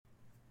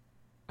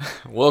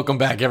Welcome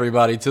back,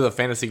 everybody, to the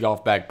Fantasy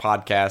Golf Bag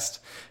Podcast.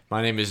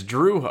 My name is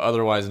Drew,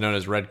 otherwise known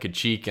as Red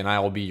Kachik, and I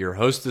will be your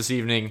host this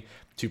evening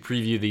to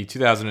preview the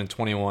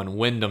 2021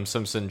 Wyndham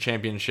Simpson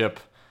Championship.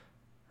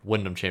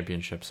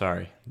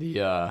 Sorry.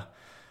 The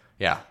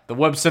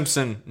Webb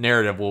Simpson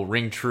narrative will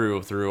ring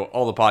true through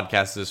all the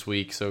podcasts this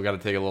week, so we've got to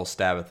take a little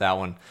stab at that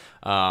one.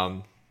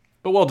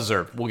 But well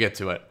deserved. We'll get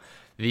to it.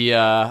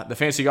 The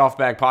Fantasy Golf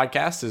Bag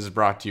Podcast is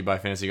brought to you by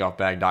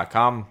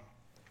fantasygolfbag.com.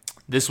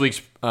 This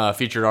week's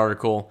featured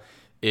article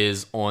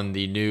is on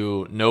the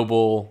new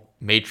Noble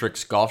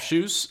Matrix golf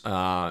shoes.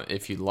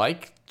 If you'd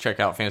like, check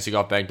out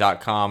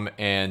fantasygolfbag.com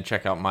and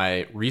check out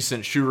my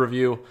recent shoe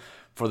review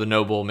for the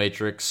Noble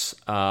Matrix.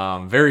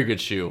 Very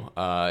good shoe.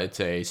 It's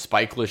a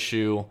spikeless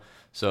shoe,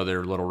 so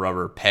they're little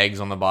rubber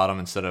pegs on the bottom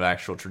instead of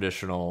actual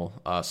traditional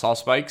saw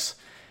spikes.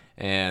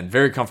 And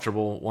very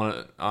comfortable.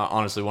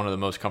 Honestly, one of the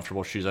most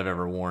comfortable shoes I've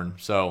ever worn.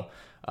 So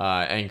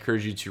I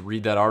encourage you to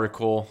read that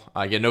article.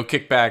 I get no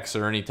kickbacks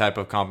or any type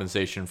of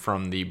compensation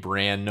from the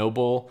brand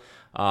Noble,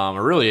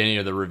 or really any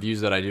of the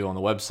reviews that I do on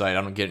the website.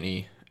 I don't get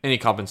any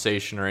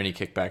compensation or any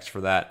kickbacks for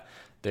that.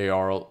 They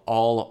are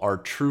all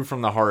true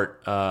from the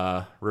heart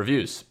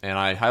reviews, and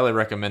I highly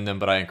recommend them.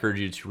 But I encourage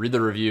you to read the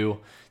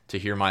review to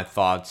hear my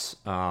thoughts,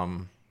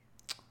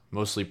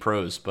 mostly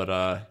pros.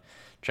 But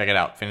check it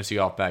out,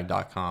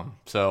 fantasygolfbag.com.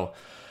 So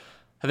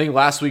I think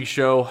last week's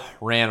show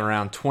ran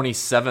around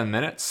 27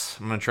 minutes.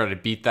 I'm going to try to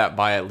beat that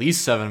by at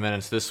least 7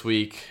 minutes this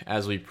week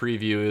as we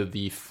preview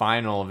the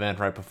final event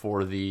right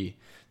before the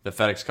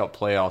FedEx Cup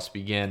playoffs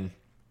begin.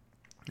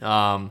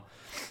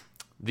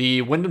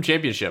 The Wyndham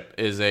Championship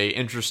is a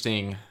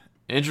interesting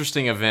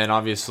event,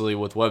 obviously,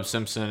 with Webb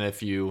Simpson.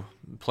 If you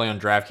play on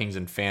DraftKings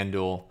and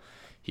FanDuel,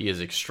 he is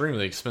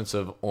extremely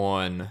expensive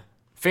on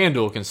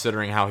FanDuel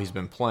considering how he's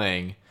been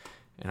playing.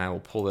 And I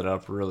will pull it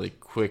up really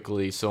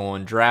quickly. So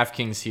on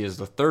DraftKings, he is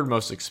the third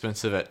most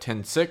expensive at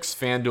 10.6.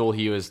 FanDuel,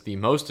 he was the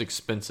most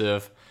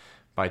expensive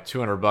by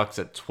 $200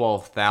 at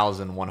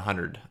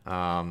 12,100.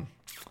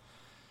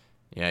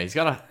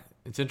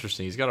 It's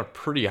interesting. He's got a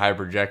pretty high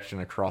projection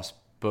across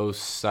both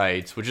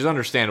sites, which is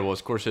understandable.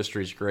 His course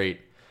history is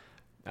great.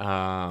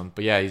 But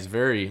yeah, he's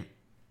very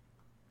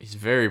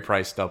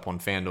priced up on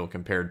FanDuel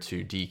compared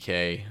to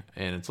DK,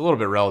 and it's a little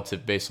bit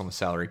relative based on the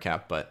salary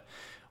cap, but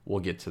we'll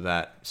get to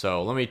that.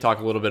 So let me talk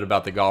a little bit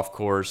about the golf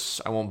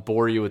course. I won't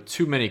bore you with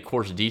too many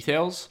course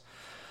details.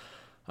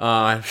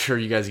 I'm sure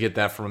you guys get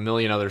that from a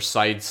million other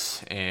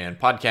sites and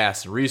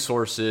podcasts and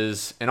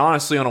resources. And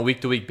honestly, on a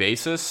week-to-week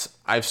basis,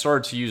 I've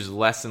started to use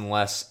less and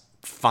less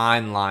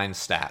fine line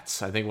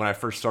stats. I think when I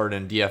first started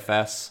in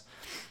DFS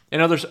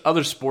and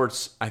other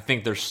sports, I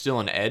think there's still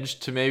an edge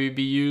to maybe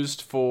be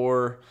used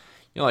for,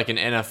 like in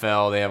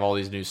NFL, they have all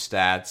these new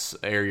stats.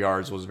 Air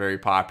yards was very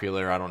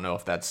popular. I don't know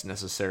if that's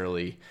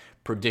necessarily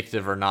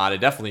predictive or not. It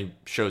definitely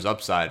shows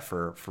upside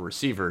for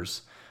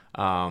receivers.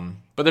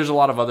 But there's a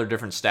lot of other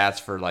different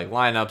stats for like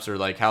lineups or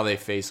like how they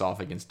face off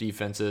against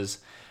defenses.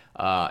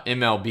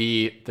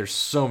 MLB, there's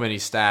so many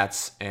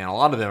stats, and a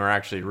lot of them are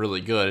actually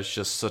really good. It's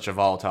just such a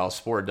volatile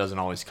sport. It doesn't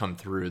always come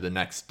through the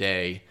next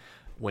day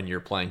when you're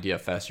playing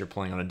DFS. You're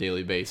playing on a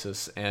daily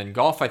basis. And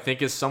golf, I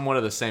think, is somewhat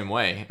of the same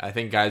way. I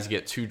think guys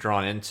get too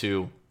drawn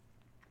into,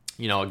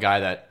 a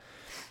guy that,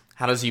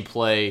 how does he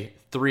play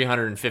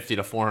 350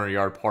 to 400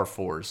 yard par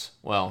fours?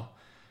 Well,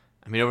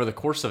 over the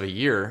course of a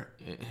year,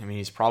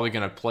 he's probably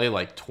going to play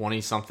like 20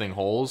 something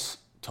holes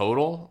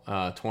total,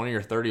 20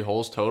 or 30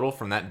 holes total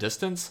from that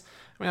distance.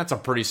 That's a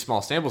pretty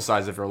small sample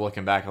size. If you're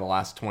looking back at the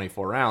last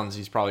 24 rounds,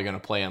 he's probably going to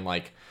play in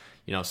like,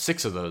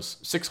 6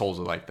 holes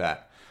like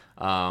that.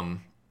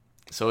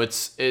 So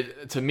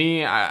to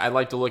me, I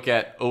like to look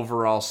at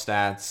overall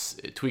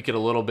stats, tweak it a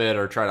little bit,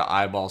 or try to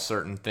eyeball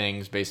certain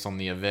things based on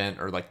the event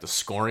or like the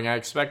scoring I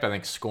expect. I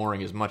think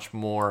scoring is much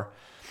more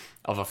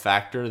of a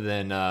factor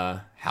than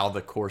how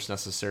the course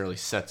necessarily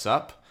sets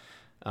up.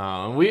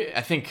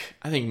 I think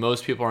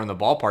most people are in the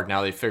ballpark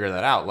now. They figure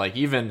that out. Like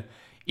even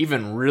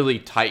really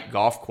tight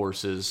golf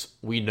courses,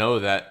 we know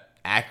that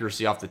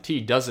accuracy off the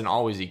tee doesn't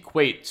always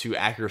equate to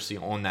accuracy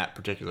on that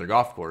particular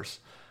golf course.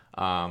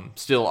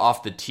 Still,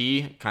 off the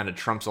tee kind of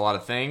trumps a lot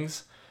of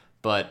things,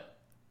 but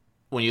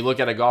when you look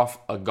at a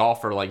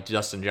golfer like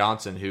Dustin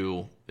Johnson,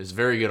 who is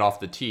very good off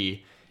the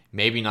tee,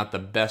 maybe not the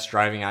best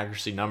driving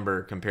accuracy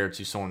number compared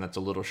to someone that's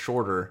a little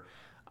shorter.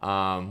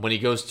 When he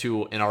goes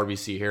to an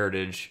RBC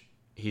Heritage,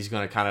 he's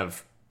going to kind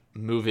of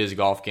move his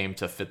golf game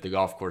to fit the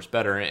golf course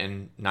better,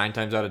 and 9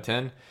 times out of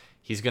 10,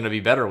 he's going to be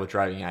better with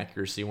driving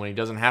accuracy when he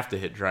doesn't have to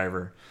hit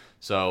driver.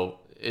 So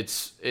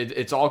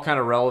it's all kind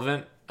of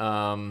relevant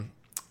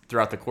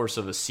throughout the course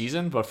of a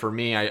season, but for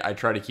me, I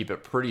try to keep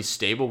it pretty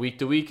stable week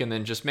to week, and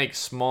then just make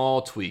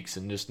small tweaks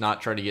and just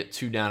not try to get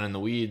too down in the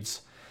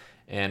weeds.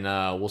 And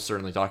we'll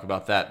certainly talk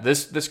about that.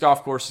 This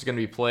golf course is going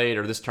to be played,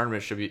 or this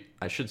tournament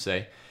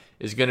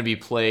is going to be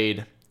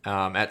played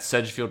at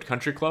Sedgefield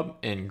Country Club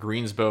in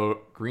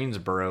Greensboro,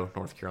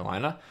 North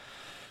Carolina.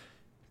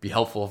 Be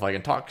helpful if I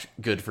can talk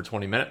good for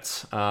 20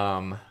 minutes.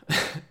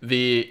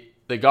 The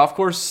golf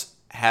course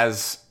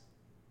has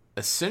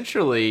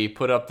essentially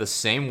put up the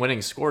same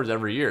winning scores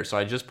every year. So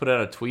I just put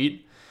out a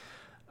tweet,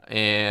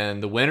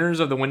 and the winners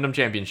of the Wyndham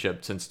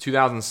Championship since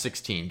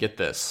 2016, get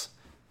this: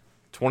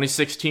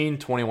 2016,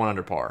 21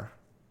 under par.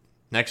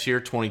 Next year,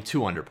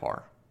 22 under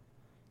par.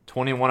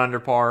 21 under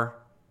par,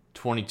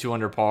 22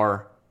 under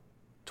par,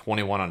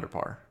 21 under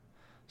par.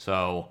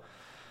 So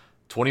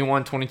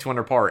 21, 22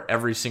 under par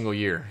every single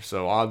year.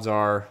 So odds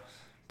are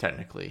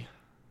technically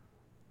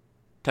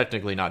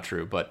not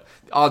true, but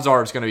odds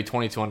are it's going to be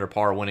 22 under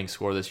par winning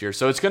score this year.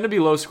 So it's going to be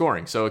low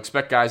scoring. So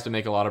expect guys to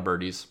make a lot of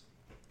birdies.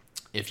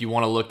 If you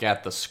want to look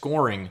at the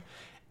scoring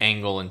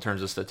angle in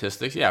terms of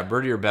statistics, yeah,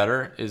 birdie or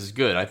better is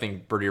good. I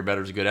think birdie or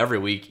better is good every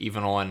week,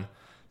 even on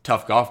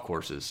tough golf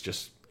courses.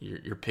 Just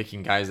you're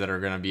picking guys that are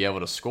going to be able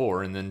to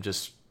score, and then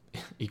just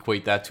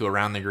equate that to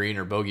around the green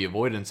or bogey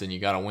avoidance, and you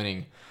got a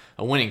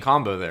winning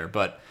combo there.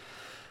 But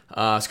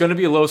it's going to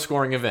be a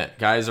low-scoring event.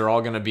 Guys are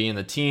all going to be in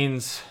the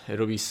teens.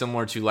 It'll be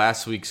similar to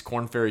last week's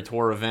Korn Ferry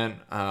Tour event.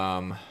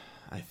 I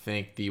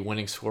think the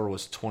winning score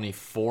was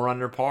 24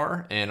 under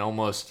par, and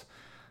almost,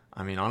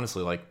 I mean,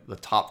 honestly, like the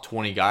top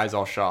 20 guys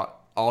all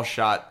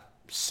shot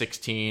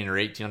 16 or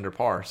 18 under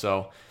par.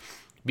 So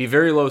be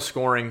very low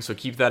scoring. So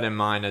keep that in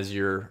mind as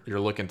you're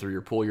looking through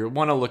your pool. You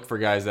want to look for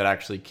guys that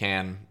actually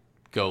can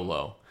go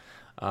low.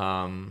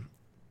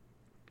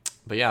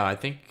 But yeah, I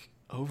think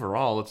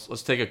overall,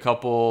 let's take a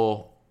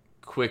couple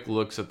quick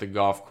looks at the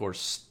golf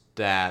course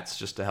stats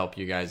just to help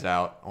you guys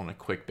out on a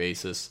quick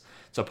basis.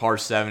 It's a par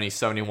 70,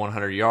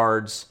 7,100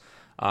 yards.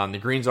 The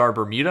greens are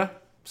Bermuda.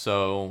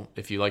 So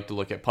if you like to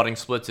look at putting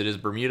splits, it is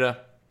Bermuda.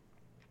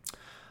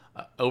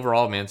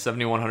 Overall, man,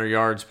 7,100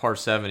 yards, par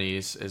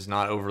 70s is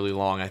not overly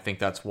long. I think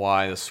that's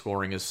why the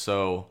scoring is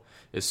so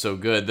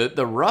good.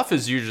 The rough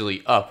is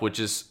usually up, which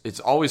it's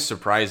always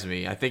surprised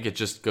me. I think it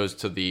just goes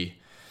to the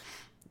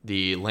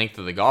length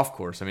of the golf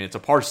course. I mean, it's a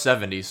par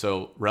 70,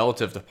 so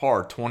relative to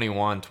par,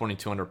 21,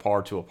 22 under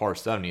par to a par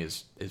 70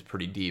 is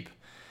pretty deep.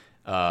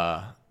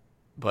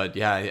 But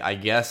yeah, I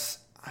guess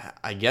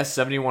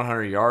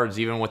 7,100 yards,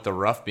 even with the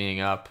rough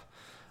being up,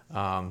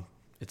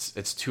 it's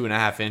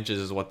 2.5 inches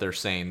is what they're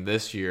saying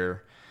this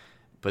year.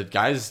 But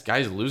guys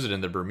lose it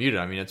in the Bermuda.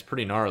 I mean, it's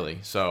pretty gnarly.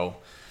 So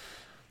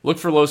look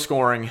for low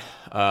scoring.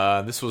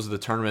 This was the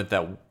tournament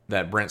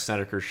that Brent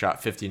Snedeker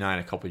shot 59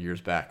 a couple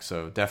years back.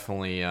 So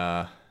definitely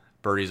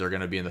birdies are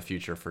going to be in the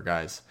future for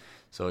guys.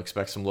 So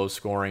expect some low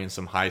scoring and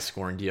some high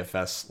scoring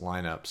DFS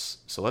lineups.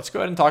 So let's go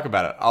ahead and talk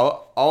about it.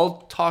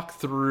 I'll talk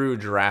through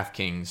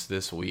DraftKings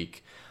this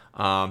week.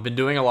 Been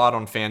doing a lot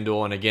on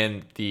FanDuel, and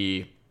again,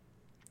 the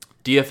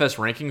DFS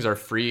rankings are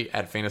free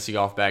at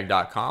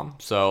fantasygolfbag.com.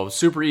 So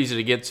super easy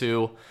to get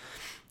to.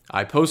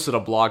 I posted a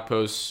blog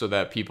post so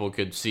that people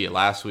could see it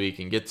last week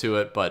and get to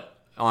it, but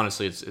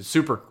honestly, it's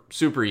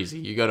super easy.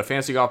 You go to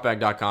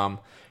fantasygolfbag.com.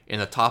 In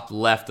the top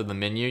left of the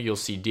menu, you'll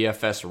see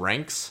DFS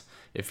ranks.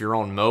 If you're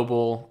on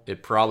mobile,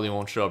 it probably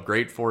won't show up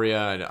great for you.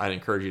 I'd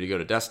encourage you to go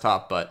to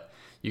desktop, but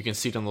you can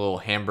see it on the little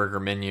hamburger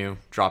menu.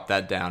 Drop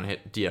that down,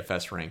 hit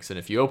DFS ranks. And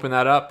if you open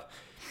that up,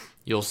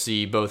 you'll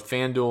see both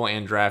FanDuel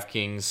and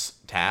DraftKings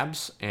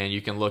tabs, and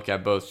you can look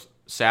at both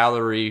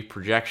salary,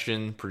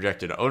 projection,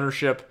 projected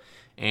ownership,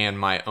 and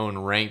my own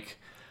rank.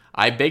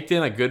 I baked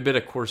in a good bit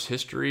of course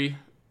history,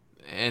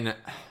 and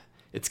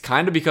it's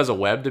kind of because of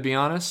Webb, to be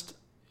honest.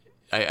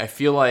 I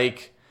feel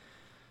like,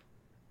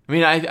 I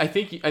mean, I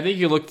think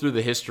you look through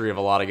the history of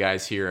a lot of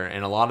guys here,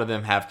 and a lot of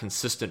them have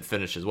consistent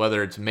finishes,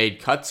 whether it's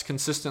made cuts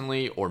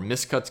consistently or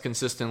miscuts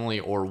consistently,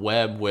 or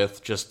Webb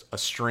with just a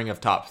string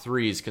of top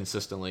threes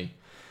consistently.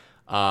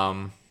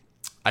 I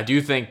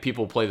do think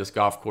people play this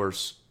golf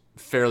course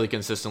fairly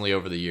consistently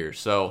over the years.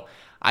 So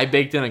I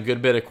baked in a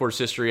good bit of course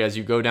history. As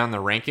you go down the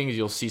rankings,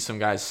 you'll see some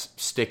guys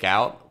stick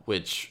out,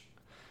 which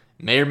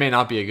may or may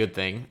not be a good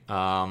thing.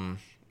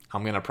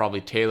 I'm going to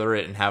probably tailor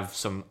it and have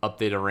some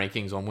updated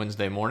rankings on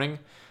Wednesday morning.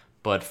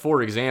 But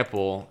for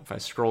example, if I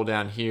scroll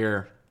down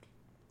here,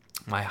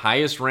 my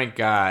highest ranked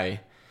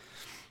guy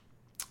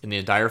in the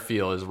entire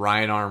field is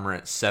Ryan Armour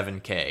at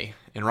 7K.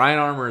 And Ryan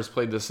Armour has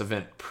played this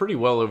event pretty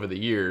well over the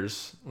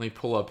years. Let me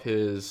pull up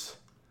his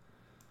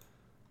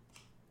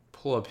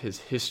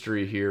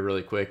history here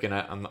really quick. And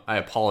I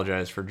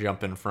apologize for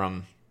jumping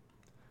from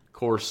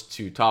course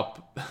to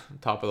top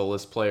of the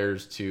list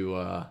players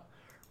to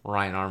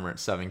Ryan Armour at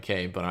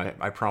 7K, but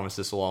I promise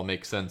this will all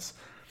make sense.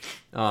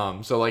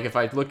 So like if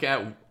I look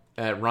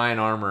at Ryan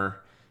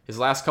Armour, his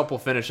last couple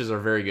finishes are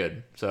very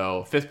good.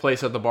 So 5th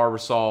place at the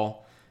Barbasol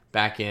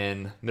back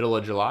in middle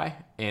of July,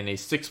 and a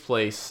 6th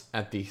place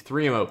at the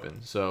 3M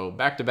Open. So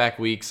back-to-back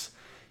weeks,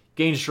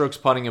 gained strokes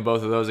putting in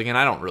both of those. Again,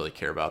 I don't really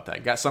care about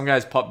that. Some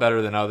guys putt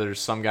better than others.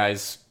 Some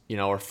guys,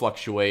 or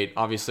fluctuate.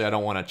 Obviously, I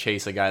don't want to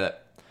chase a guy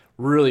that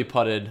really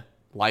putted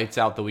lights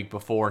out the week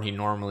before, and he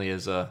normally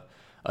is a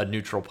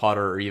neutral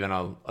putter or even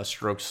a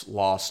strokes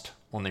lost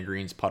on the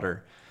greens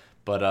putter.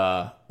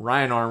 But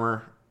Ryan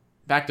Armour,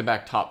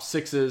 back-to-back top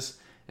 6s.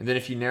 And then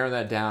if you narrow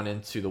that down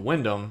into the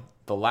Wyndham,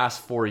 the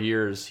last 4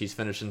 years he's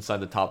finished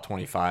inside the top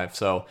 25.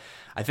 So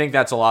I think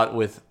that's a lot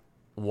with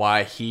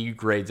why he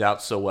grades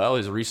out so well.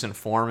 His recent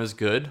form is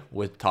good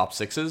with top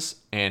sixes,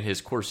 and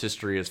his course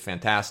history is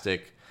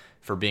fantastic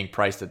for being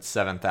priced at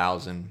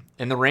 7,000.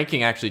 And the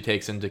ranking actually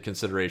takes into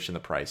consideration the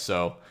price.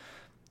 So,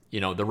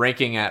 the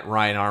ranking at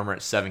Ryan Armour at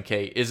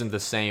 7K isn't the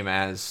same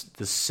as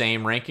the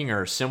same ranking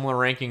or a similar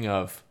ranking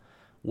of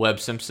Webb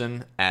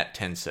Simpson at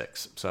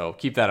 10.6. So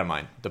keep that in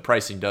mind. The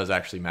pricing does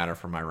actually matter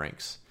for my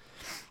ranks.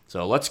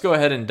 So let's go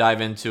ahead and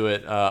dive into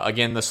it.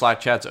 Again, the Slack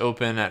chat's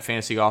open at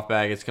Fantasy Golf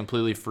Bag. It's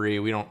completely free.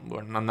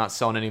 I'm not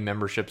selling any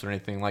memberships or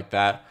anything like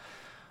that.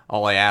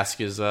 All I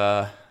ask is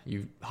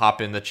you hop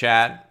in the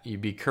chat. You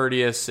be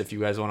courteous. If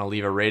you guys want to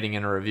leave a rating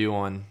and a review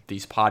on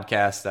these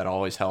podcasts, that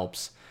always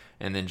helps.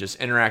 And then just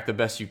interact the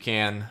best you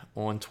can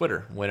on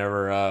Twitter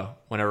whenever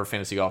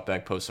Fantasy Golf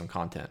Bag posts some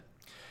content.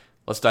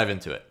 Let's dive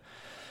into it.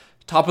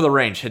 Top of the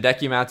range,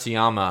 Hideki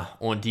Matsuyama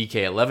on DK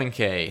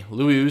 11K,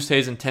 Louis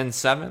Oosthuizen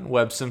 10.7,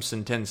 Webb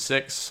Simpson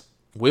 10.6,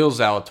 Will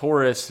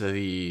Zalatoris,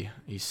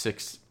 he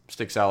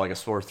sticks out like a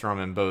sore thumb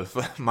in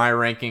both my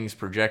rankings,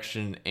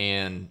 projection,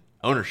 and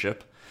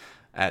ownership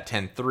at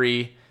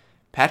 10.3,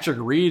 Patrick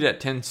Reed at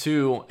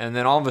 10.2, and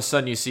then all of a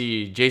sudden you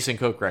see Jason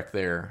Kokrak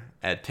there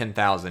at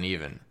 10,000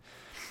 even.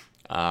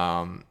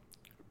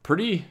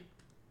 Pretty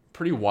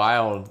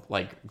wild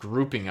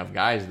grouping of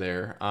guys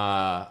there.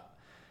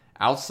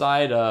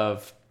 Outside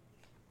of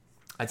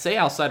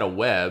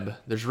Webb,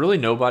 there's really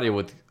nobody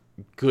with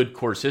good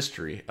course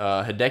history.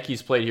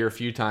 Hideki's played here a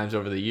few times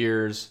over the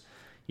years.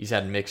 He's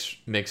had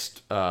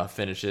mixed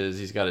finishes.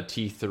 He's got a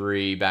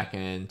T3 back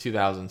in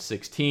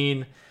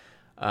 2016.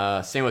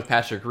 Same with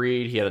Patrick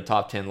Reed. He had a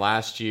top 10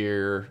 last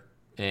year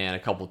and a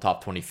couple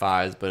top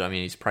 25s, but I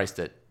mean he's priced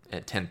at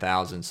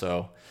 10,000,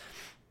 so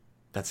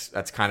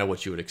that's kind of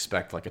what you would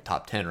expect, like a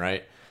top 10,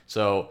 right?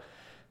 So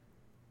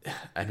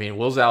I mean,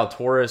 Will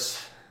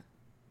Zalatoris,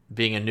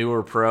 being a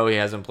newer pro, he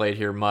hasn't played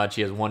here much.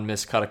 He has one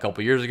missed cut a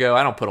couple years ago.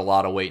 I don't put a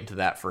lot of weight into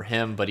that for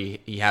him, but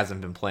he hasn't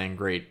been playing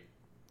great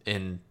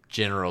in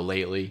general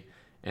lately.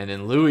 And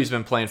then Louis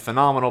been playing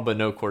phenomenal, but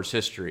no course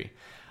history.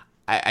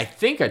 I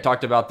think I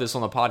talked about this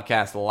on the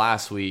podcast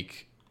last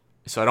week,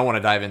 so I don't want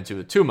to dive into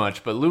it too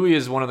much, but Louis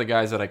is one of the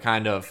guys that I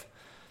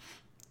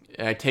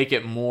take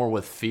it more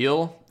with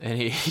feel, and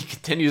he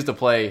continues to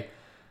play.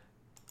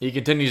 He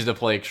continues to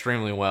play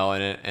extremely well,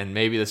 and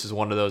maybe this is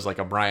one of those like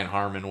a Brian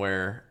Harman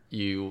where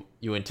you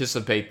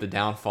anticipate the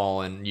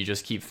downfall and you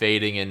just keep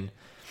fading and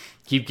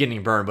keep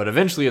getting burned, but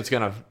eventually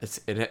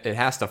it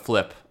has to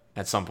flip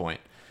at some point.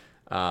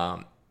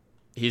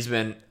 He's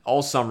been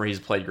all summer.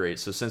 He's played great.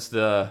 So since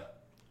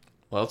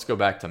let's go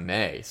back to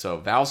May. So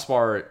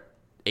Valspar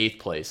 8th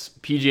place,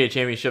 PGA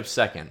Championship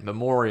 2nd,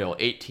 Memorial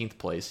 18th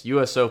place,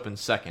 U.S. Open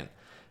 2nd,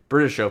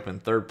 British Open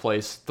 3rd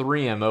place,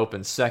 3M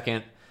Open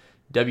 2nd,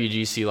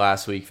 WGC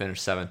last week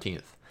finished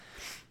 17th.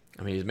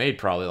 I mean, he's made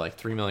probably like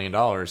 $3 million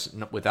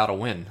without a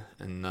win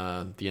in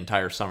the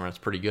entire summer. That's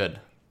pretty good.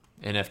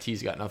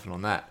 NFT's got nothing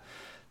on that.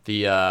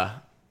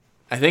 I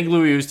think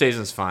Louis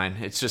Oosthuizen's fine.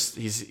 It's just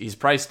he's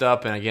priced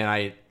up, and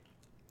again,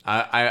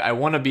 I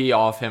want to be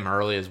off him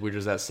early, as weird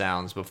as that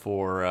sounds,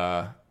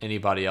 before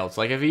anybody else.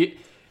 Like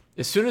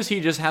as soon as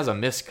he just has a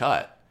missed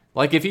cut,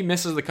 like if he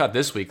misses the cut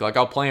this week, like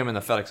I'll play him in the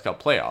FedEx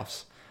Cup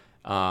playoffs.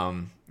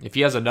 If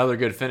he has another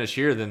good finish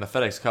here, then the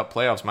FedEx Cup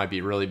playoffs might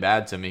be really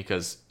bad to me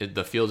because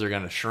the fields are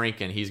going to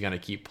shrink and he's going to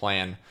keep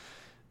playing,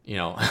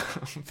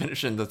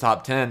 finishing the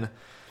top 10.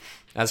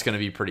 That's going to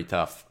be pretty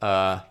tough.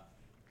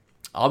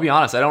 I'll be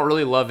honest, I don't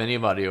really love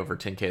anybody over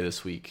 10K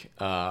this week.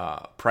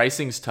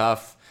 Pricing's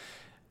tough.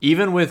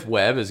 Even with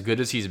Webb, as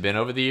good as he's been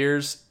over the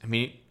years, I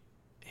mean,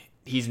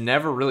 he's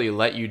never really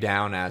let you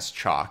down as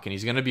chalk, and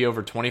he's going to be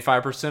over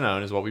 25%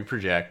 owned is what we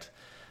project.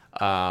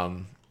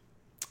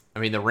 I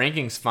mean, the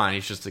ranking's fine.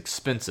 He's just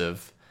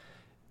expensive.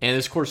 And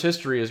his course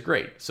history is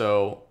great.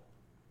 So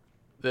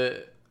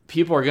the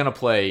people are going to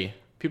play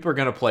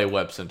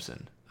Webb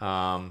Simpson.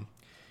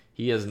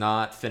 He has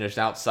not finished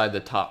outside the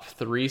top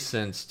 3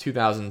 since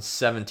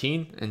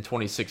 2017. In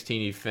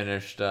 2016, he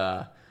finished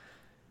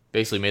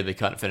basically made the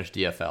cut and finished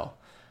DFL.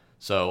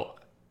 So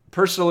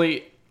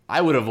personally,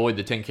 I would avoid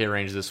the 10K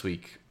range this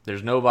week.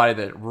 There's nobody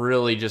that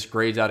really just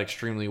grades out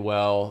extremely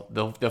well.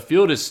 The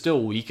field is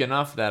still weak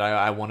enough that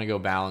I want to go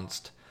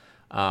balanced.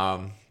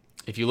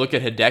 If you look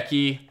at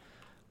Hideki,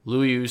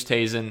 Louis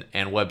Oosthuizen,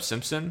 and Webb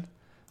Simpson,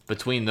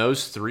 between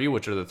those 3,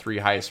 which are the 3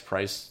 highest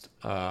priced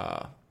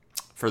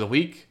for the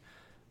week,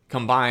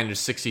 combined is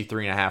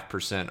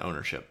 63.5%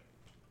 ownership.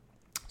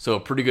 So a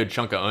pretty good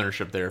chunk of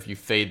ownership there if you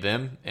fade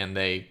them and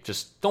they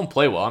just don't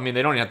play well. I mean,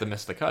 they don't even have to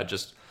miss the cut.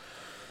 Just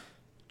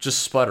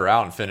sputter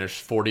out and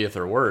finish 40th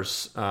or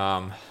worse.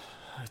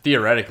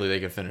 Theoretically, they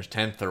could finish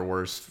 10th or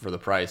worse for the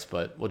price,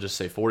 but we'll just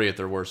say 40th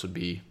or worse would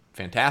be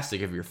fantastic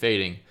if you're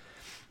fading.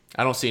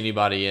 I don't see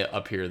anybody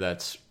up here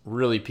that's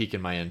really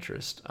piquing my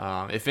interest.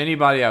 If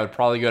anybody, I would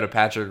probably go to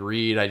Patrick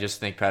Reed. I just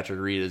think Patrick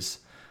Reed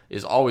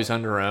is always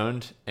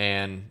under-owned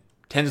and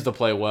tends to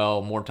play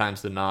well more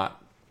times than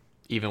not,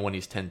 even when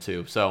he's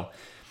 10-2. So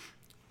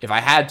if I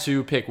had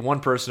to pick one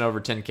person over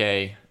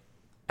 10K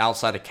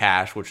outside of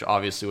cash, which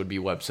obviously would be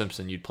Webb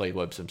Simpson, you'd play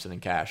Webb Simpson in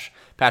cash.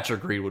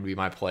 Patrick Reed would be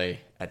my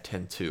play at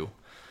 10-2.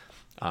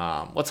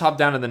 Let's hop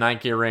down to the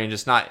 9K range.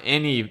 It's not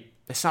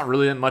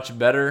really that much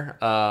better.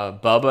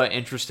 Bubba,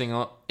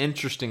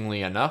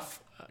 interestingly enough,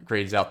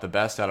 grades out the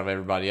best out of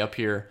everybody up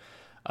here.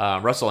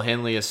 Russell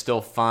Henley is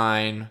still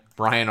fine.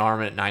 Brian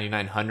Harman at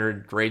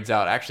 9,900 grades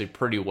out actually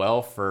pretty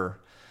well for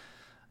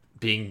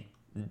being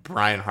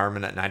Brian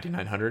Harman at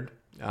 9,900.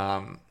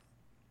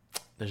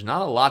 There's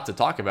not a lot to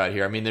talk about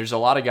here. I mean, there's a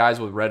lot of guys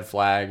with red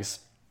flags,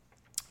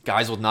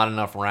 guys with not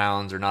enough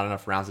rounds or not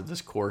enough rounds at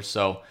this course.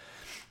 So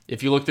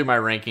if you look through my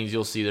rankings,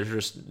 you'll see there's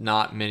just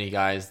not many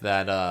guys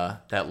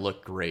that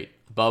look great.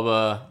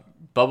 Bubba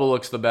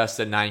looks the best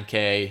at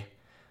 9K,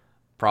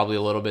 probably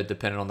a little bit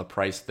dependent on the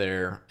price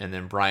there. And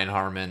then Brian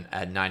Harman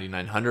at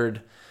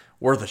 9,900,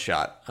 worth a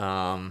shot.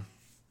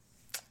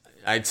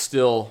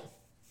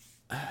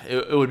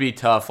 It would be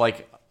tough.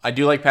 Like, I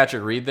do like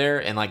Patrick Reed there,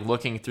 and like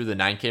looking through the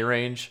 9K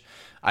range,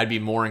 I'd be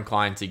more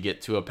inclined to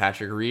get to a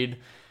Patrick Reed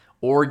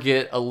or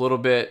get a little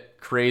bit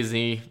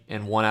crazy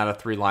in 1 out of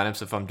 3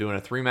 lineups if I'm doing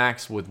a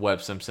 3-max with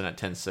Webb Simpson at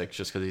 10-6,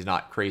 just because he's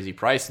not crazy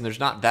priced, and there's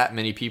not that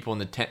many people in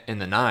the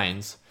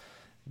 9s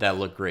that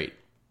look great.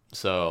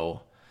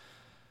 So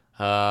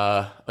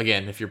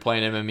again, if you're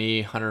playing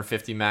MME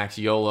 150 max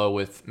YOLO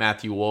with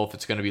Matthew Wolff,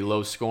 it's going to be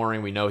low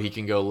scoring. We know he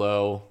can go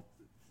low.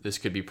 This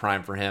could be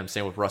prime for him.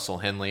 Same with Russell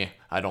Henley.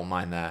 I don't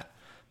mind that.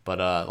 But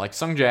like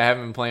Sungjae, I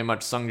haven't been playing much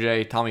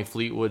Sungjae. Tommy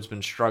Fleetwood's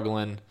been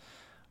struggling.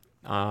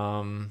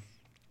 Adam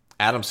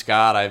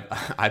Scott,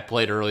 I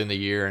played early in the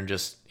year and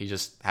he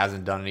just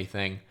hasn't done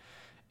anything.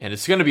 And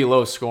it's going to be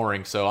low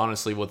scoring. So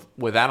honestly,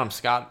 with Adam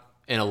Scott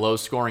in a low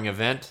scoring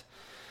event,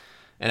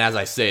 and as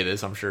I say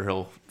this, I'm sure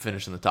he'll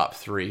finish in the top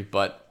 3.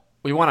 But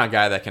we want a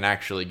guy that can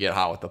actually get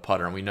hot with the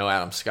putter, and we know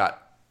Adam Scott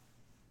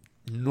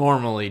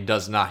normally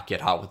does not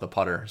get hot with the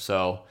putter.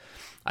 So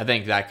I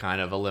think that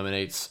kind of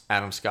eliminates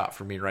Adam Scott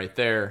for me right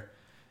there.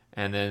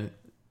 And then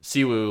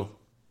Siwoo,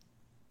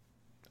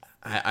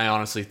 I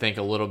honestly think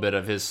a little bit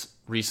of his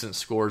recent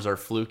scores are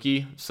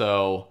fluky.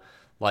 So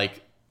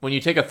like when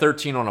you take a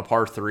 13 on a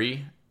par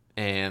 3,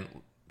 and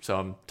so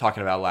I'm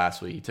talking about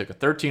last week, you took a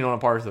 13 on a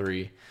par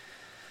 3,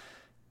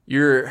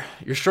 your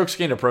strokes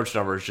gained approach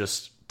numbers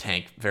just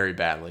tank very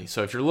badly.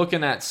 So if you're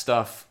looking at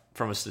stuff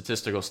from a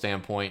statistical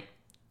standpoint,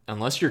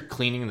 unless you're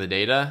cleaning the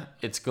data,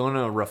 it's going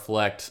to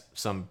reflect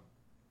some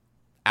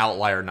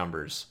outlier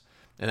numbers.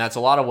 And that's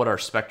a lot of what our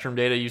Spectrum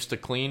data used to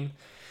clean.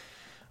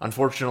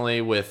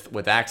 Unfortunately,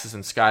 with Axis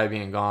and Sky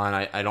being gone,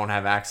 I don't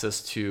have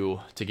access to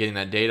getting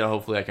that data.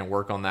 Hopefully I can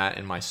work on that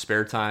in my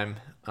spare time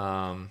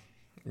now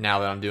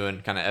that I'm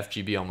doing kind of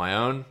FGB on my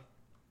own.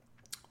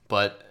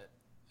 But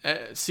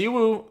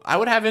Siwoo, I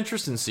would have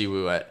interest in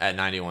Siwoo at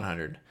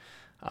 9,100.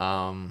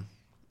 And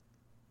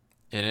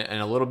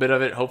a little bit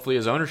of it hopefully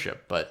is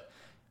ownership. But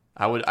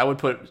I would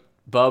put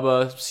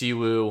Bubba,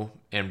 Siwoo,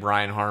 and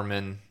Brian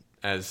Harman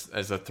as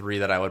a 3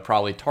 that I would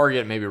probably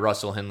target. Maybe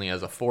Russell Henley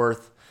as a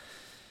 4th.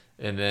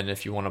 And then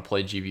if you want to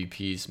play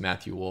GVPs,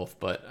 Matthew Wolff.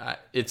 But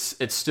it's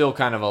still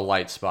kind of a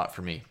light spot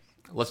for me.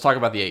 Let's talk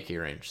about the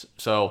 8K range.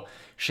 So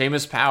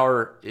Seamus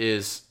Power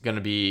is going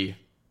to be...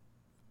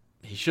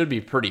 He should be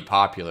pretty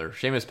popular.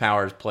 Seamus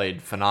Power has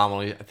played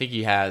phenomenally. I think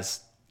he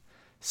has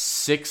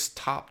 6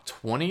 top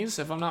 20s,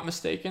 if I'm not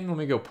mistaken. Let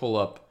me go pull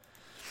up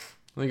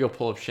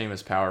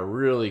Seamus Power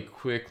really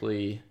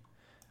quickly.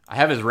 I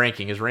have his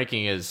ranking. His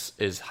ranking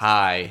is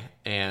high,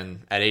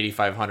 and at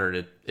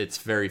 8,500, it's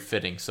very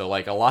fitting. So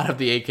like a lot of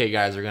the 8K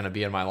guys are going to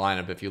be in my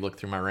lineup if you look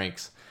through my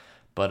ranks.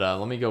 But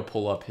let me go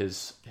pull up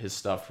his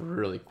stuff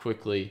really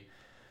quickly.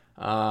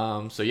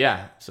 So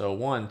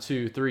 1,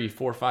 2, 3,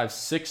 4, 5,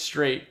 6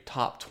 straight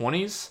top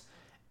 20s,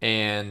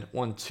 and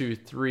 1, 2,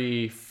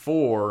 3,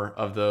 4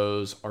 of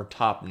those are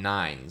top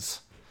 9s.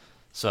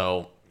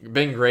 So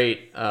been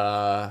great.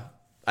 I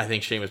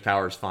think Seamus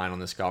Power is fine on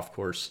this golf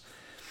course.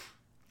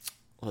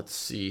 Let's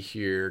see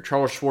here.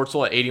 Charles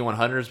Schwartzel at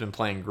 8,100 has been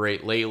playing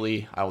great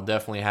lately. I will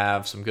definitely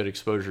have some good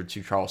exposure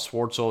to Charles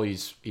Schwartzel.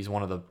 He's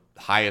one of the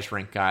highest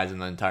ranked guys in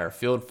the entire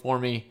field for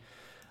me.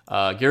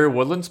 Gary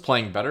Woodland's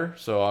playing better,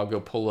 so I'll go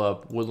pull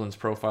up Woodland's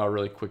profile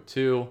really quick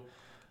too.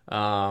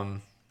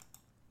 Because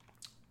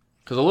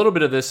a little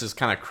bit of this is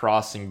kind of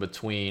crossing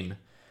between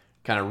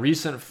kind of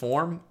recent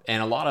form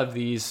and a lot of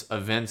these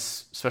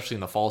events, especially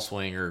in the fall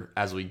swing or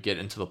as we get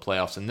into the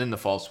playoffs and then the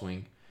fall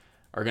swing,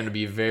 are going to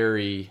be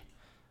very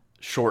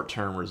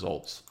short-term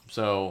results.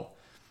 So,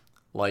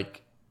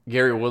 like,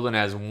 Gary Woodland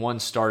has 1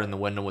 start in the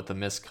window with the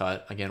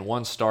miscut. Again,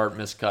 1 start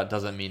miscut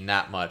doesn't mean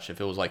that much. If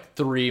it was like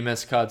 3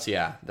 miscuts,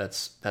 yeah,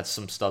 that's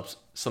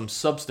some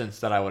substance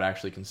that I would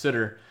actually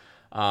consider.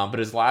 But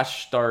his last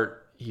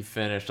start, he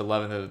finished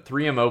 11th at the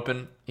 3M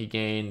Open. He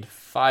gained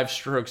 5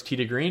 strokes tee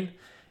to green,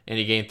 and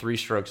he gained 3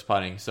 strokes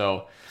putting.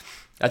 So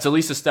that's at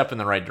least a step in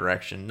the right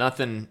direction.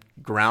 Nothing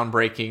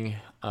groundbreaking,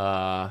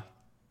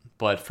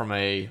 but from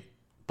a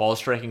ball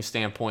striking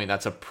standpoint,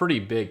 that's a pretty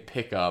big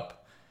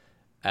pickup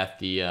at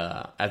the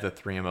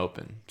 3M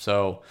Open.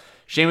 So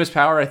Seamus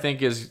Power, I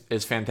think,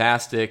 is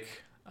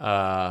fantastic.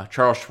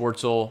 Charles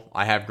Schwartzel,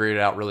 I have graded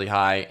out really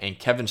high. And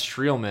Kevin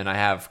Streelman, I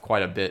have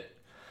quite a bit,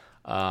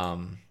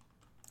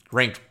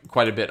 ranked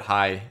quite a bit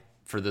high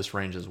for this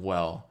range as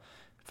well.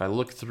 If I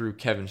look through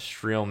Kevin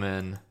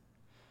Streelman,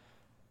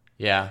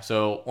 yeah,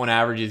 so on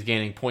average, he's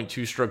gaining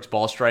 0.2 strokes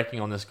ball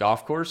striking on this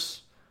golf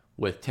course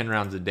with 10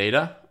 rounds of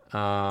data.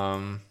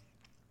 And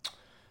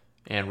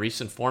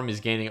recent form, he's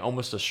gaining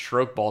almost a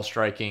stroke ball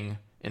striking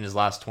in his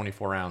last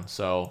 24 rounds.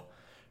 So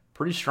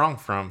pretty strong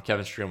from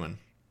Kevin Streelman.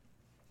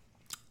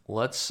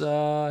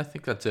 I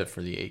think that's it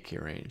for the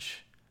 8K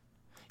range.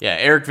 Yeah,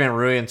 Eric Van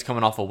Rooyen's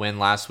coming off a win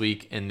last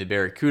week in the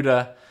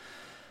Barracuda.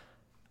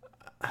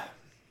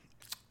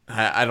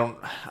 I don't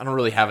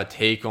really have a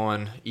take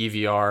on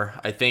EVR.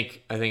 I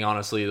think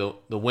honestly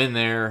the win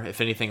there,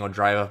 if anything, will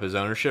drive up his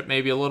ownership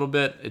maybe a little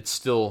bit. It's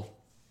still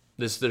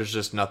there's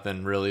just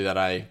nothing really that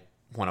I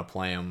want to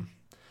play him.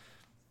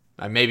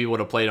 I maybe would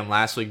have played him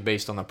last week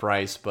based on the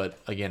price, but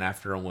again,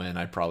 after a win,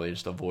 I'd probably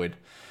just avoid.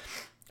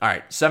 All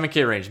right,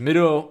 7K range.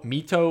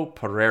 Mito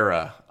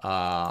Pereira.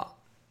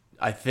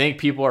 I think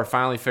people are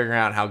finally figuring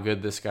out how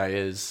good this guy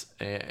is.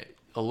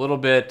 A little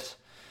bit.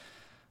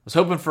 I was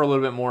hoping for a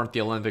little bit more at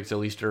the Olympics, at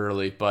least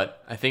early,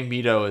 but I think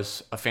Mito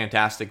is a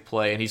fantastic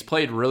play, and he's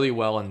played really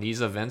well in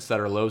these events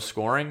that are low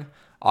scoring.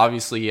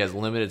 Obviously, he has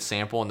limited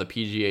sample in the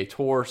PGA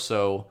Tour,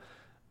 so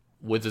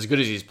with as good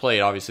as he's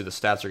played, obviously the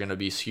stats are going to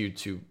be skewed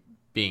to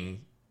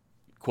being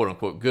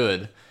quote-unquote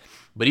good.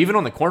 But even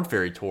on the Korn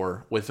Ferry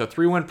Tour, with a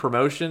 3-win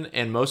promotion,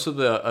 and most of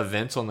the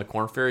events on the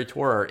Korn Ferry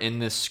Tour are in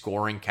this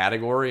scoring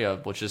category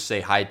of, let's just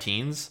say, high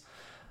teens,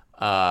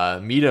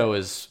 Mito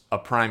is a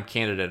prime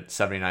candidate at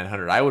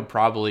 7,900. I would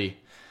probably,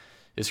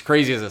 as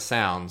crazy as it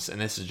sounds,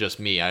 and this is just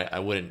me, I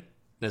wouldn't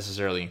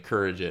necessarily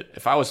encourage it.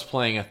 If I was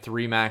playing a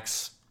 3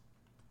 lineups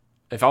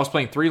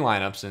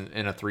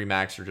in a 3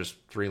 max or just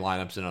 3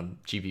 lineups in a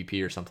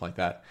GPP or something like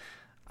that,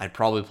 I'd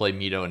probably play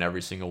Mito in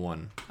every single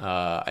one.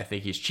 I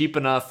think he's cheap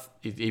enough.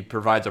 He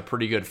provides a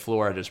pretty good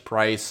floor at his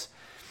price,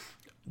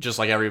 just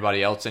like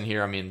everybody else in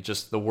here. I mean,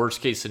 just the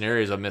worst case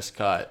scenario is a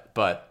miscut,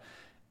 but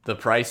the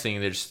pricing,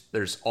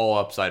 there's all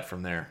upside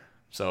from there.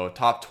 So a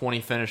top 20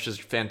 finish is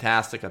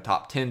fantastic. A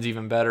top 10 is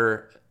even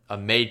better. A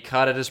made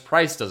cut at his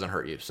price doesn't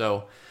hurt you.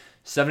 So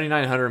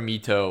 7,900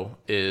 Mito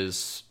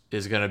is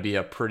going to be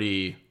a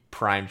pretty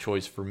prime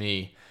choice for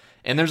me.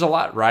 And there's a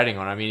lot riding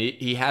on. I mean,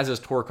 he has his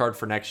tour card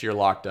for next year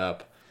locked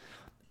up.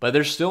 But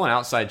there's still an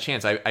outside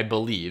chance, I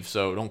believe,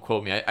 so don't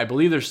quote me. I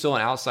believe there's still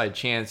an outside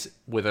chance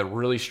with a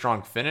really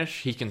strong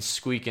finish, he can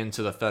squeak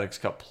into the FedEx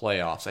Cup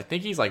playoffs. I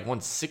think he's like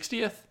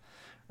 160th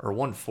or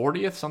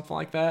 140th, something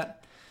like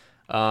that.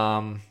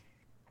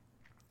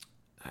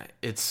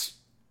 It's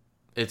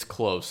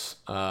close,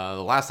 the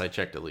last I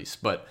checked at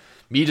least. But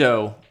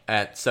Mito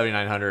at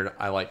 7,900,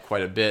 I like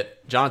quite a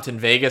bit. Jonathan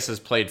Vegas has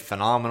played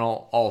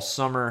phenomenal all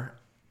summer.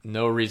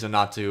 No reason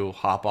not to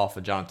hop off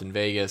of Jonathan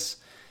Vegas.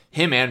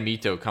 Him and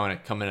Mito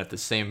come in at the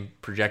same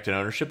projected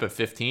ownership of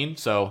 15,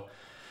 so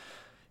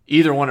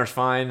either one is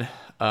fine.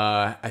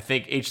 I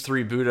think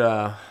H3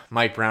 Buddha,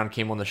 Mike Brown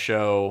came on the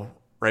show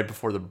right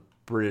before the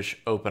British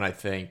Open, I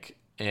think,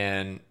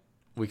 and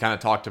we kind of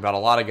talked about a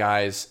lot of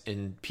guys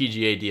in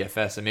PGA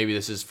DFS, and maybe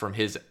this is from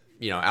his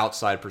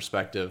outside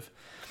perspective.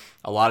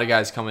 A lot of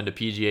guys come into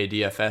PGA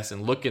DFS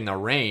and look in the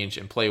range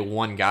and play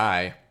one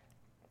guy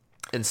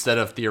instead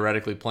of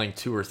theoretically playing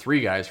 2 or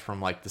 3 guys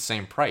from like the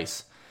same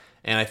price.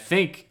 And I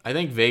think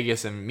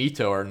Vegas and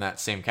Mito are in that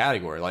same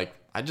category. Like,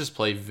 I just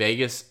play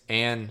Vegas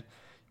and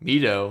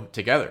Mito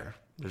together.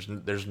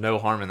 There's no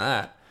harm in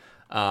that.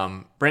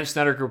 Brent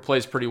Snedeker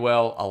plays pretty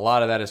well. A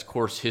lot of that is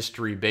course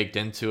history baked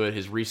into it.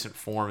 His recent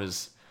form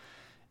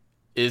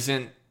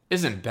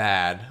isn't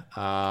bad.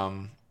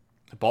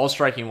 Ball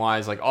striking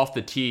wise, like off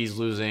the tee, he's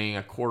losing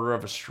a quarter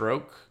of a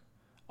stroke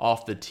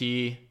off the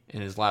tee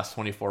in his last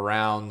 24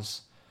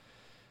 rounds.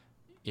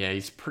 Yeah,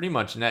 he's pretty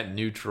much net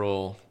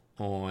neutral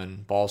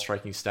on ball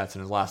striking stats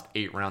in his last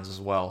 8 rounds as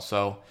well.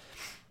 So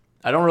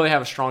I don't really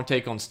have a strong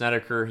take on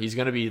Snedeker. He's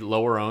going to be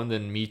lower owned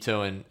than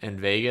Mito and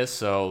Vegas,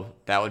 so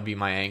that would be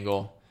my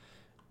angle.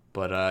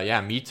 But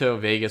yeah, Mito,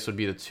 Vegas would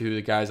be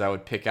the guys I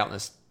would pick out in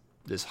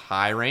this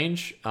high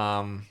range.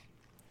 And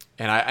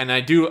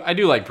I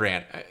do like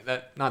Brandt.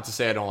 Not to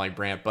say I don't like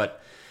Brandt,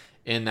 but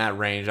in that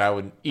range, I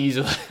would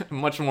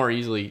much more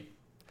easily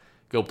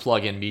go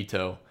plug in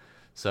Mito.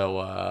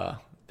 So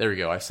there we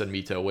go. I said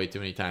Mito way too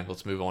many times.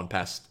 Let's move on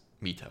past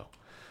Mito.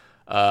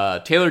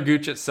 Taylor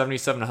Gooch at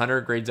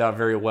 7,700 grades out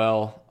very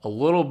well. A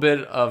little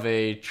bit of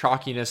a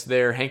chalkiness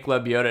there. Hank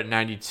Lebioda at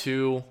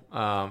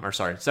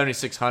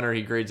 7,600.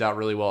 He grades out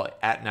really well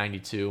at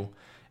 92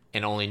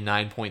 and only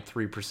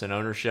 9.3%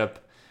 ownership.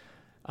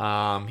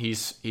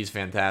 He's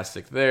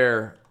fantastic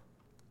there.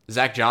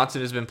 Zach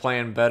Johnson has been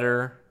playing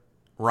better.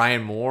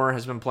 Ryan Moore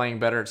has been playing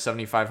better at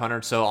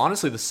 7,500. So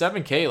honestly, the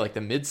 7K, like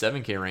the mid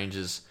 7K range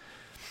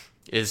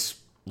is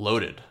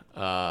loaded.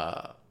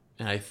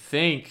 And I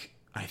think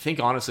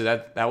honestly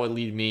that would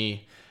lead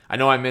me. I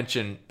know I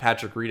mentioned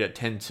Patrick Reed at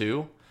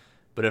 10-2,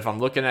 but if I'm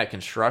looking at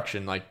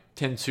construction, like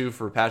 10-2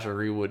 for Patrick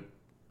Reed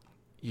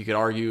you could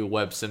argue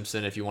Webb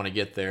Simpson if you want to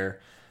get there.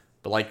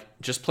 But like,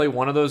 just play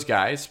one of those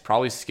guys.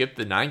 Probably skip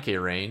the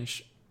 9K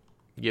range.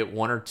 Get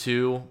one or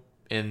two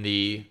in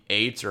the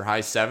 8s or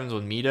high 7s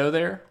with Mito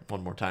there.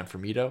 One more time for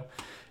Mito.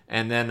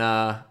 And then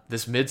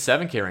this mid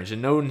 7K range.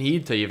 And no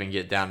need to even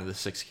get down to the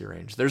 6K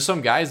range. There's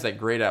some guys that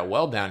grade out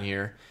well down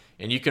here.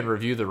 And you can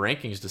review the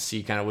rankings to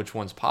see kind of which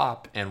ones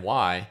pop and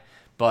why.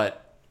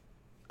 But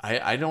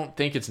I don't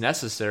think it's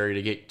necessary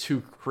to get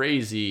too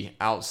crazy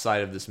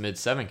outside of this mid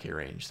 7K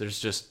range.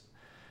 There's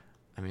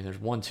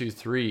 1, 2,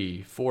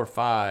 3, 4,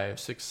 5,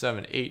 6,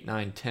 7, 8,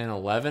 9, 10,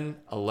 11.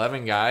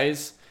 11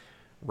 guys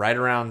right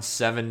around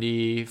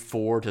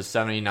 74 to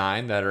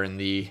 79 that are in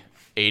the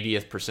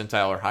 80th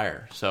percentile or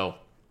higher. So,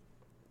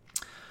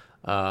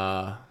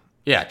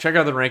 check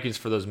out the rankings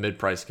for those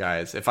mid-price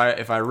guys. If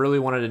I really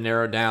wanted to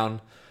narrow it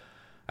down,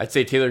 I'd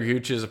say Taylor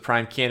Gooch is a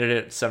prime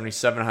candidate at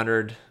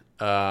 7,700.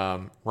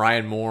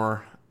 Ryan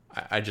Moore,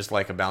 I just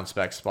like a bounce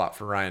back spot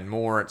for Ryan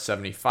Moore at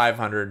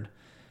 7,500.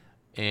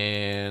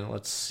 And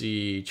let's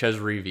see, Ches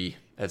Reavie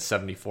at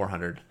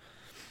 7,400.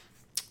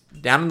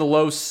 Down in the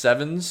low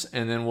 7s,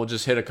 and then we'll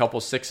just hit a couple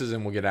 6s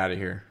and we'll get out of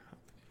here.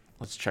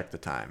 Let's check the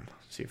time.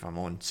 See if I'm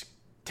on.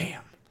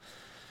 Damn.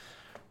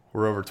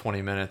 We're over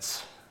 20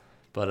 minutes.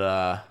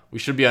 But we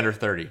should be under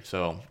 30,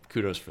 so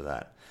kudos for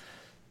that.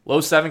 Low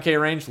 7K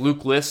range,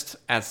 Luke List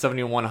at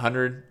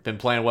 7,100. Been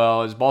playing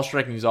well. His ball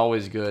striking is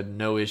always good.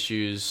 No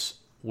issues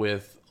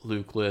with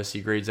Luke List.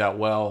 He grades out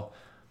well.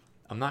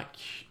 I'm not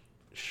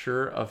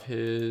sure of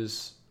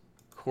his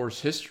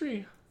course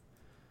history.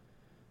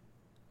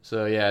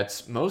 So, yeah,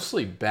 it's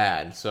mostly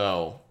bad.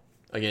 So,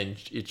 again,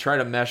 you try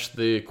to mesh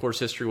the course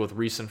history with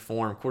recent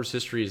form. Course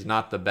history is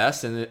not the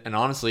best. And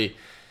honestly,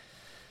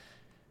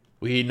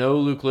 we know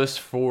Luke List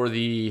for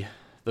the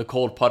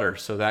cold putter,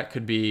 so that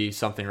could be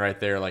something right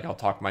there. Like, I'll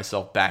talk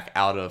myself back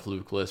out of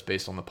Luke List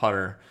based on the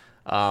putter.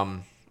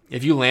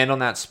 If you land on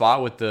that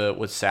spot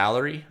with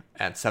salary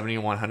at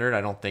 7,100,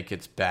 I don't think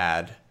it's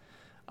bad.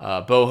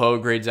 Boho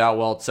grades out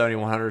well at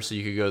 7,100, so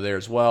you could go there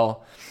as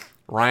well.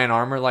 Ryan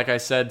Armour, like I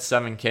said,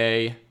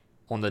 7K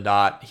on the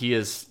dot. He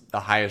is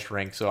the highest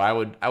rank, so I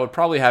would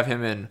probably have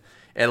him in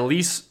at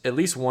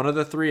least one of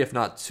the three, if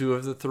not two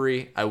of the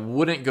three. I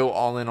wouldn't go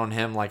all in on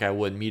him like I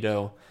would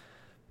Mito.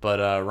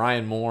 But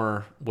Ryan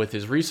Moore, with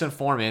his recent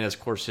form and his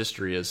course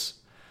history, is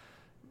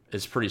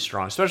pretty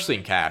strong, especially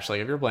in cash.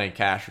 Like, if you're playing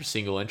cash or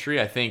single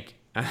entry, I think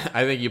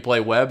you play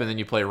Webb and then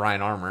you play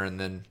Ryan Armour and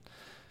then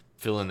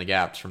fill in the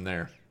gaps from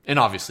there. And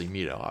obviously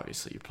Mito.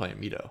 Obviously, you're playing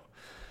Mito.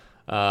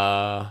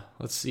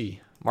 Let's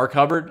see. Mark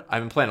Hubbard.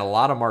 I've been playing a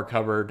lot of Mark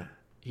Hubbard.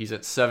 He's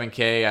at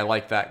 7K. I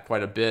like that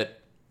quite a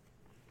bit.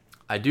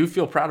 I do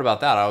feel proud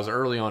about that. I was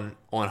early on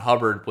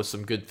Hubbard with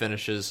some good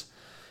finishes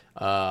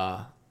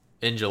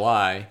in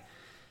July.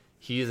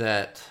 He's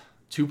at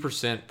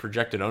 2%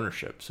 projected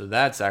ownership, so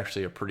that's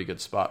actually a pretty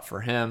good spot for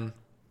him.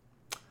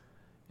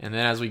 And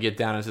then as we get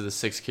down into the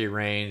 6K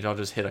range, I'll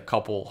just hit a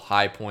couple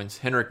high points.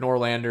 Henrik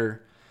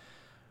Norlander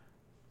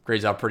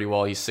grades out pretty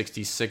well. He's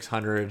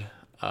 6,600.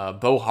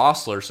 Bo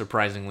Hostler,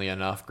 surprisingly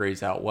enough,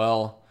 grades out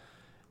well.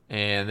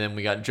 And then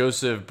we got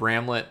Joseph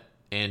Bramlett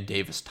and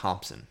Davis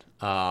Thompson.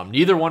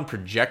 Neither one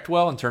project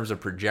well in terms of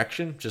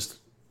projection, just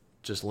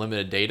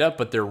limited data,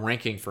 but their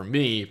ranking for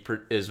me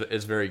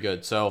is very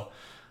good. So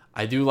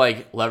I do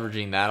like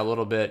leveraging that a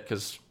little bit,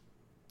 because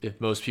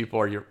if most people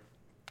are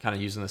kind of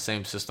using the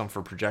same system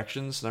for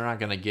projections, they're not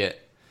going to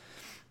get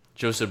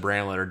Joseph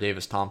Bramlett or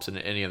Davis Thompson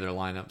in any of their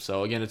lineups.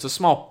 So again, it's a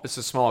small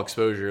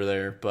exposure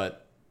there,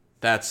 but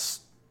that's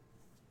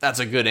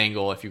a good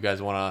angle if you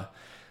guys want to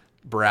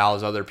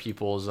browse other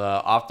people's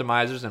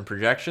optimizers and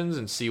projections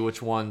and see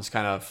which ones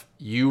kind of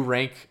you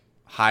rank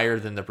higher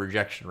than the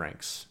projection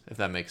ranks, if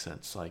that makes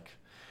sense. Like,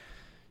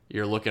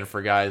 you're looking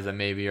for guys that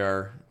maybe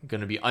are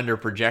going to be under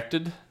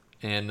projected,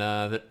 and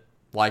that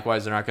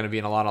likewise they're not going to be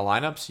in a lot of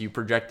lineups. You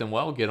project them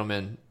well, get them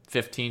in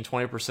 15-20%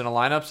 of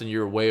lineups, and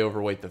you're way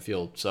overweight the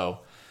field. So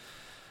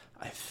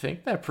I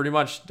think that pretty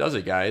much does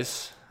it,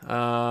 guys.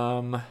 Yeah.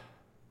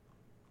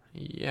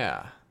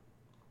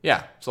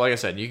 So like I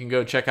said, you can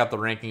go check out the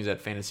rankings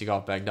at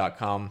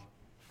fantasygolfbag.com.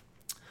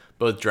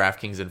 Both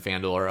DraftKings and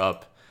FanDuel are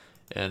up.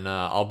 And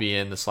I'll be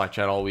in the Slack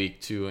chat all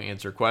week to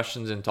answer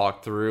questions and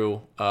talk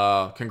through.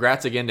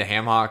 Congrats again to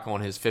Hamhock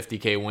on his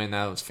 50K win.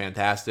 That was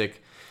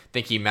fantastic. I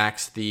think he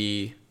maxed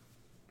the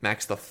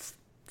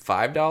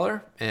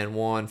 $5 and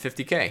won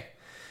 50K.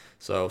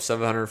 So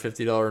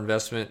 $750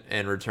 investment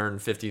and returned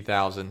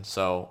 $50,000.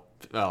 So,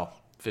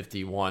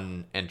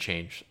 51 and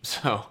change.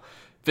 So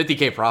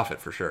 50K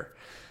profit for sure.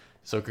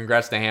 So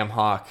congrats to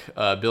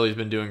Hamhock. Billy's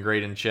been doing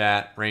great in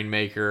chat.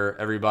 Rainmaker,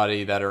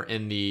 everybody that are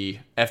in the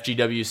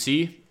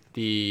FGWC,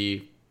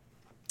 the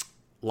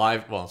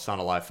live, well, it's not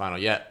a live final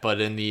yet,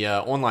 but in the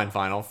online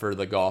final for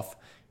the golf.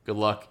 Good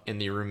luck in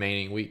the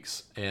remaining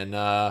weeks. And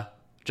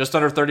just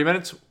under 30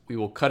 minutes, we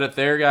will cut it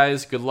there,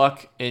 guys. Good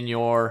luck in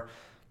your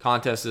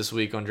contest this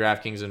week on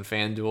DraftKings and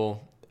FanDuel.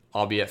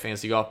 I'll be at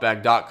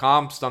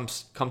fantasygolfbag.com.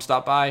 Come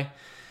stop by,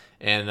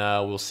 and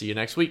we'll see you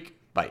next week.